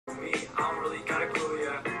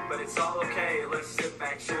but it's all okay. Let's sit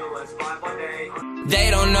back, chill, let's vibe all day.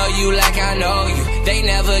 They don't know you like I know you. They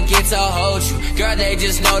never get to hold you. Girl, they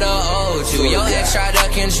just know to hold you. Your ex try to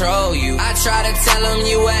control you. I try to tell them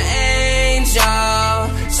you an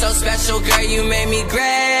angel. So special, girl, you made me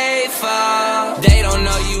grateful. They don't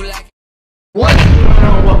know you like. What's going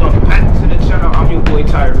on? Welcome back to the channel. I'm your boy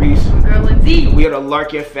Tyrese. Girl, Lindsay. We are the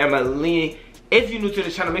Larkin family. If you're new to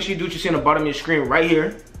the channel, make sure you do what you see on the bottom of your screen right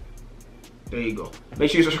here. There you go.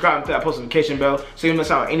 Make sure you subscribe to that post notification bell so you don't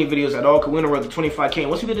miss out on any videos at all. Cause we're on the road to 25K. And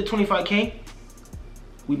once we get to 25K,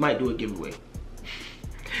 we might do a giveaway.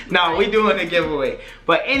 Nah, we doing a giveaway.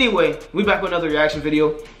 But anyway, we back with another reaction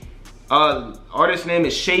video. Artist's name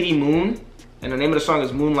is Shady Moon, and the name of the song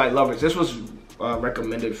is Moonlight Lovers. This was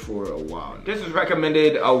recommended for a while. This was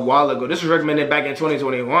recommended a while ago. This was recommended back in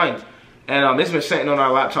 2021, and it's been sitting on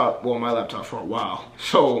our laptop, well, my laptop, for a while.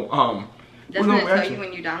 So doesn't it tell you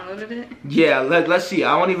when you downloaded it? Yeah, let's see.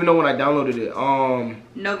 I don't even know when I downloaded it.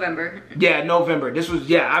 November. Yeah, November. This was,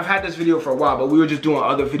 yeah, I've had this video for a while, but we were just doing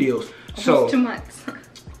other videos. Almost 2 months.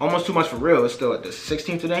 Almost 2 months for real. It's still at the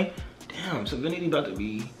 16th today. Damn, so Vinity about to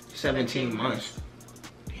be 17 months.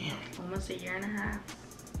 Damn. Almost a year and a half.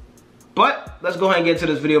 But let's go ahead and get into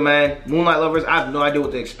this video, man. Moonlight Lovers, I have no idea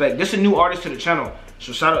what to expect. This is a new artist to the channel,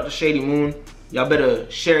 so shout out to Shady Moon. Y'all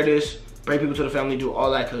better share this, bring people to the family, do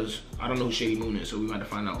all that, because I don't know who Shady Moon is, so we might have to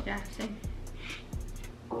find out. Yeah, same.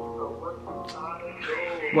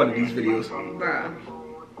 One of these videos. Bruh.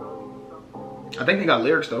 I think they got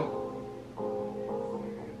lyrics, though.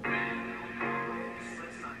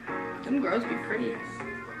 Them girls be pretty.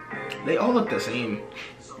 They all look the same.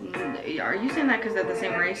 Are you saying that because they're the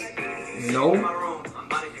same race? No.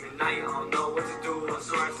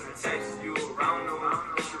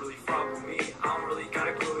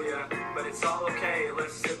 But it's all okay,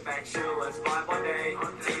 let's sit back, chill, let's vibe all day.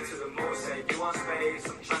 Take you to the moon, say you want space.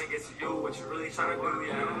 I'm trying to get to you, what you really trying to do,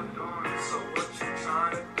 yeah. So what you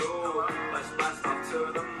trying to do? Let's blast off to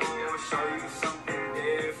the moon, show you something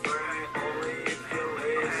different. Only if you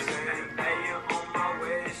listen. Pay you on my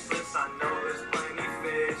wish list, I know there's plenty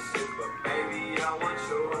fish, but baby I want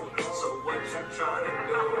you. So what you trying to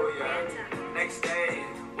do, yeah. Next day,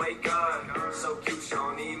 wake up, so cute, she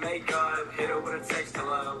don't need makeup. Hit her with a text, tell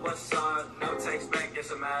her what's up. No text back,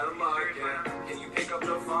 guess I'm out of luck, yeah. Can you pick up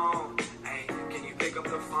the phone? Hey, can you pick up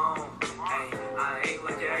the phone? Hey, I ain't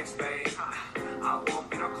like your ex, babe. I won't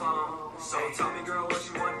be no clone. So tell me, girl, what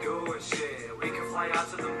you want to do and shit. We can fly out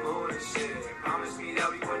to the moon and shit. Promise me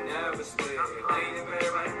that we would never split. Laying in bed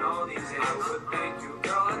writing all these hits. I would thank you,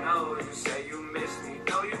 girl, I know. You say you miss me,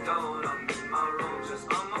 no you don't. I'm in my room,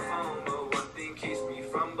 just on my phone. But one thing keeps me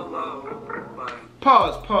from below.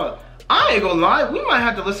 Pause. I ain't gonna lie, we might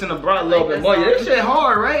have to listen to Bro a little bit more. This shit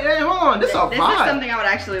hard, right? Hey, hold on, this a vibe. This is something I would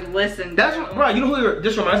actually listen to. That's what, bro, you know who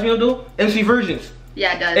this reminds me of, though? MC Virgins.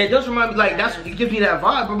 Yeah, it does. It does remind me, like, it gives me that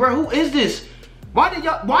vibe. But bro, who is this? Why'd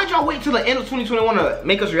y'all wait till the end of 2021 to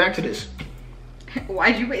make us react to this?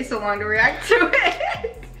 Why'd you wait so long to react to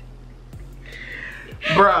it?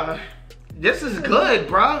 Bruh, this is good,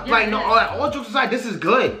 bruh. Yeah, like, no, all jokes aside, this is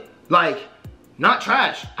good. Like, not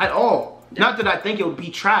trash at all. Not that I think it would be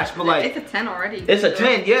trash, but like, it's a 10 already. It's a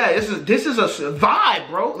 10, yeah. This is a vibe,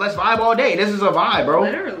 bro. Let's vibe all day. This is a vibe, bro.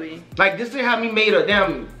 Literally. Like, this thing had me made a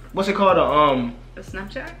damn, what's it called? A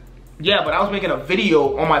Snapchat? Yeah, but I was making a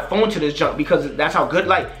video on my phone to this junk because that's how good,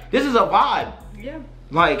 like, this is a vibe. Yeah.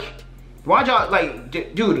 Like, why'd y'all, like,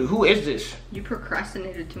 dude, who is this? You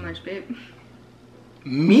procrastinated too much, babe.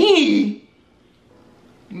 Me?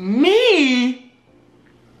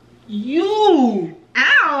 You?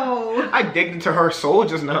 Ow! I digged into her soul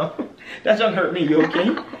just now. That junk hurt me, you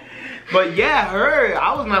okay? But yeah,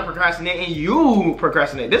 I was not procrastinating, you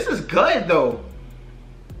procrastinated. This is good though.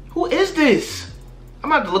 Who is this?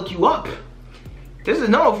 I'm about to look you up. This is,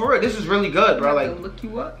 no, for real, this is really good, bro. Like, look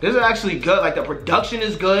you up. This is actually good. Like, the production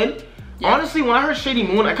is good. Yeah. Honestly, when I heard Shady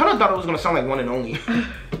Moon, I kind of thought it was gonna sound like One and Only.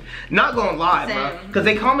 Not gonna lie, bro. Because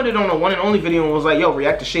they commented on a One and Only video and was like, yo,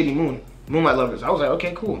 react to Shady Moon, Moonlight Lovers. I was like,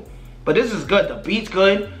 okay, cool. But this is good. The beat's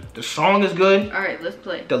good. The song is good. All right, let's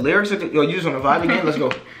play. The lyrics are good. Yo, you just want to vibe again? Let's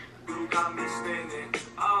go. You got me spinning.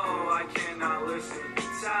 Oh, I cannot listen.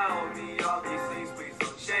 Tell me all these things, please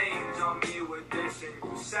don't change on me with this. And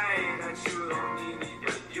you say that you don't need me,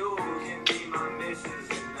 but you can be my missus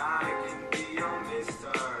and I can be your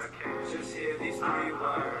mister. Just hear these 3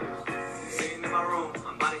 words. Sitting in my room,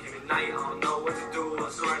 I'm about to hit midnight. I don't know what to do.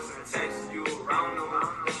 So I send a text you around noon.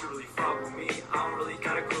 If you really fuck with me, I don't really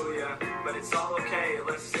got a clue, yeah. But it's all okay,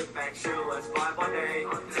 let's sit back, chill, let's vibe all day.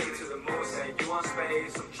 Take you to the moon, say you want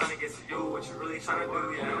space. I'm trying to get to you, what you really trying to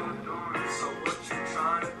do, yeah. So what you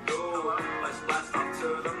trying to do? Let's blast off to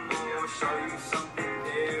the moon.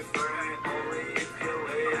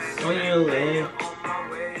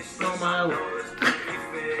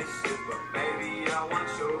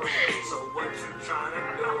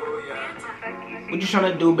 What you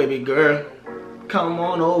trying to do, baby girl? Come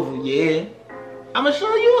on over, yeah. I'ma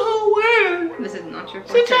show you a whole world. This is not your She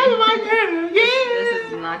forte. trying to my girl, yeah.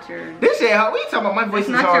 This is not your. This shit hard. What you talking about? My voice It's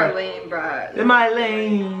is not hard. your lane, bruh. In my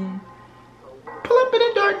lane. Pull up in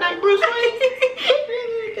the dark night, Bruce Wayne.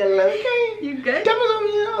 You good? Diamonds on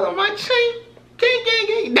me, on my chain. Gang, gang,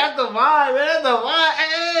 gang. That's the vibe, man. That's the vibe.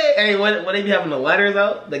 Hey, hey, when they be having the lighters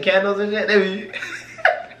out, the candles and shit, they be.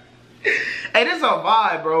 Hey, this is a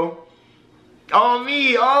vibe, bro. On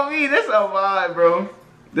me, this is a vibe, bro.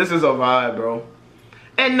 This is a vibe, bro.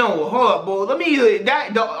 And no, hold up, bro. Let me.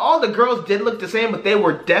 All the girls did look the same, but they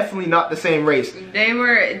were definitely not the same race. They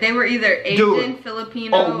were either Asian, Dude.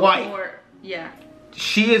 Filipino, Or white. or yeah.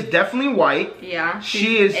 She is definitely white. Yeah.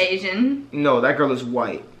 She is Asian. No, that girl is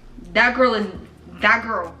white. That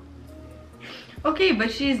girl. Okay, but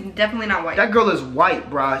she's definitely not white. That girl is white,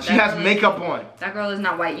 bruh. She has makeup on. That girl is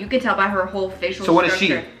not white. You can tell by her whole facial structure. So what is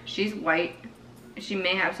she? She's white. She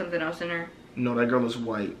may have something else in her. No, that girl is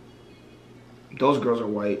white. Those girls are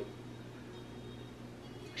white.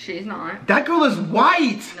 She's not. That girl is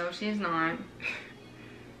white. No, she's not.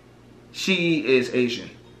 She is Asian.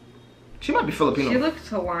 She might be Filipino. She looks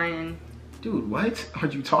Hawaiian. Dude, what are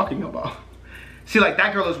you talking about? See, like,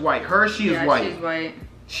 that girl is white. She is white. She's white.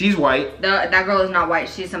 She's white. That girl is not white.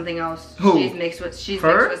 She's something else. Who? She's mixed with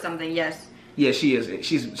something. Yes. Yeah, she is.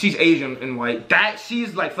 She's Asian and white.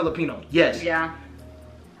 She's like Filipino. Yes. Yeah.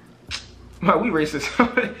 Wow, we racist.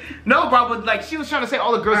 No, bro, but like she was trying to say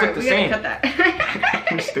all the girls look the same. Cut that.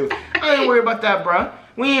 I'm stupid. I ain't worried about that, bro.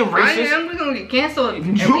 We ain't racist. I am. We gonna get canceled.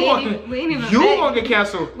 You gonna get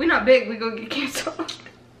canceled. We not big. We gonna get canceled.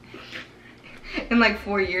 In like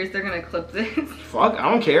 4 years, they're gonna clip this. Fuck, I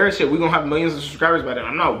don't care. Shit, we gonna have millions of subscribers by then.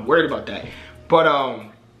 I'm not worried about that. But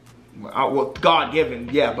well, God given,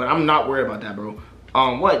 yeah. But I'm not worried about that, bro.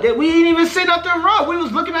 What? We didn't even say nothing wrong. We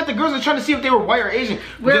was looking at the girls and trying to see if they were white or Asian.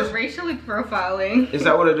 We're racially profiling. Is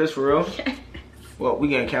that what it is for real? Yes. Well, we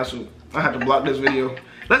getting canceled. I have to block this video.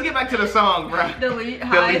 Let's get back to the song, bro. Delete,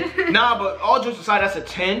 hide. Nah, but all jokes aside, that's a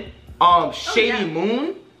 10. Shady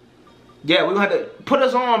Moon. Yeah, we gonna have to put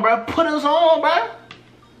us on, bro. Put us on, bro.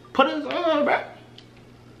 Put us on, bro.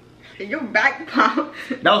 Your back pop.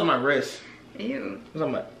 That was my wrist. Ew. Was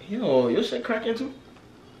on my. Yo, your shit cracking too.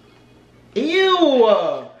 Ew.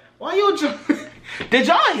 Why your junk? Did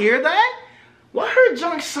y'all hear that? Why her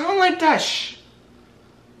junk sound like that? Shh.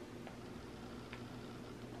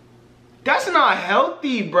 That's not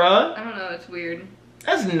healthy, bruh. I don't know. It's weird.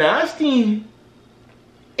 That's nasty.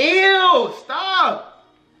 Ew. Stop.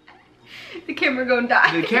 The camera gonna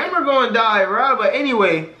die. The camera gonna die, right? But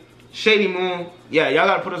anyway, Shady Moon. Yeah, y'all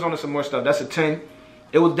gotta put us on to some more stuff. That's a 10.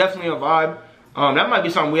 It was definitely a vibe. That might be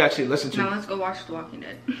something we actually listen to. Now let's go watch The Walking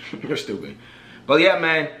Dead. You're stupid. But yeah,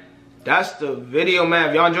 man, that's the video, man.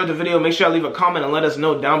 If y'all enjoyed the video, make sure y'all leave a comment and let us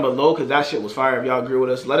know down below, because that shit was fire. If y'all agree with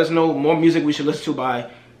us, let us know more music we should listen to by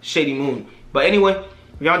Shady Moon. But anyway,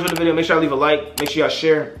 if y'all enjoyed the video, make sure y'all leave a like, make sure y'all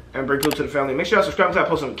share, and bring people to the family. Make sure y'all subscribe to that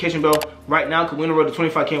post notification bell right now, because we're on the road to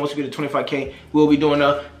 25K. Once we get to 25K, we'll be doing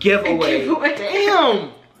a giveaway.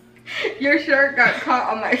 Damn! Your shirt got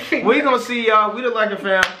caught on my finger. We gonna see y'all. We the Like a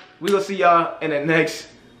Fam. We gonna see y'all in the next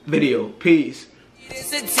video. Peace.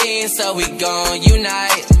 It's a team, so we gon'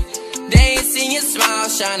 unite. They ain't seen your smile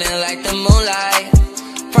shining like the moonlight.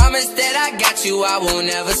 Promise that I got you, I won't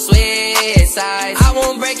ever switch sides. I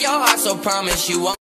won't break your heart, so promise you won't.